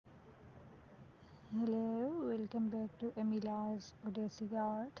Hello, welcome back to Emila's Odyssey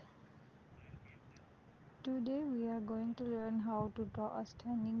Art. Today we are going to learn how to draw a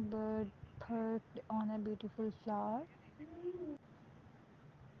stunning bird perched on a beautiful flower.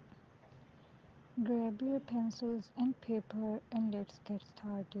 Grab your pencils and paper and let's get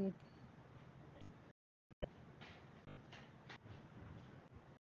started.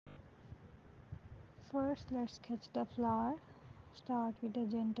 First, let's sketch the flower. Start with a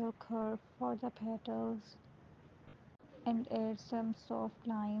gentle curve for the petals and add some soft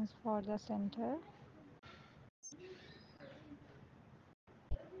lines for the center.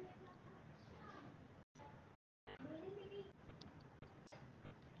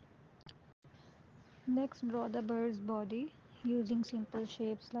 Next, draw the bird's body using simple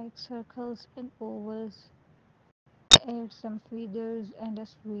shapes like circles and ovals. Add some feathers and a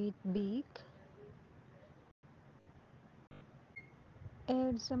sweet beak.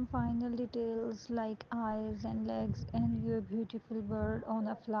 Add some final details like eyes and legs, and your beautiful bird on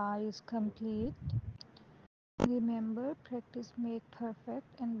a flower is complete. Remember, practice make perfect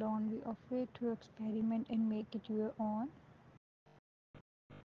and don't be afraid to experiment and make it your own.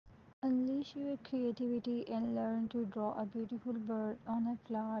 Unleash your creativity and learn to draw a beautiful bird on a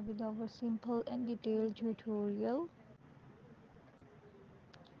flower with our simple and detailed tutorial.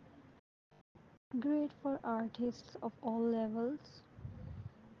 Great for artists of all levels.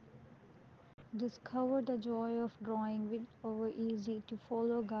 Discover the joy of drawing with our easy to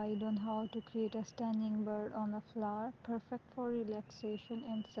follow guide on how to create a stunning bird on a flower, perfect for relaxation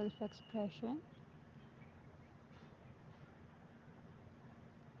and self expression.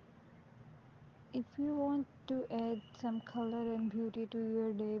 If you want to add some color and beauty to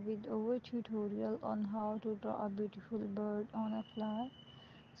your day with our tutorial on how to draw a beautiful bird on a flower,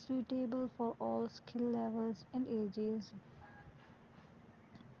 suitable for all skill levels and ages.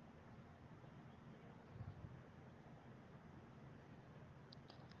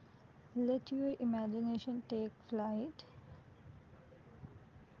 Let your imagination take flight.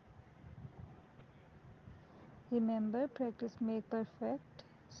 Remember, practice make perfect,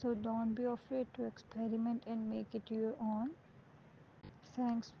 so don't be afraid to experiment and make it your own.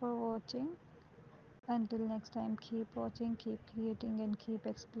 Thanks for watching. Until next time, keep watching, keep creating, and keep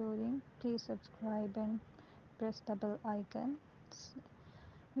exploring. Please subscribe and press the bell icon.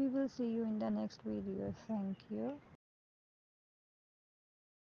 We will see you in the next video. Thank you.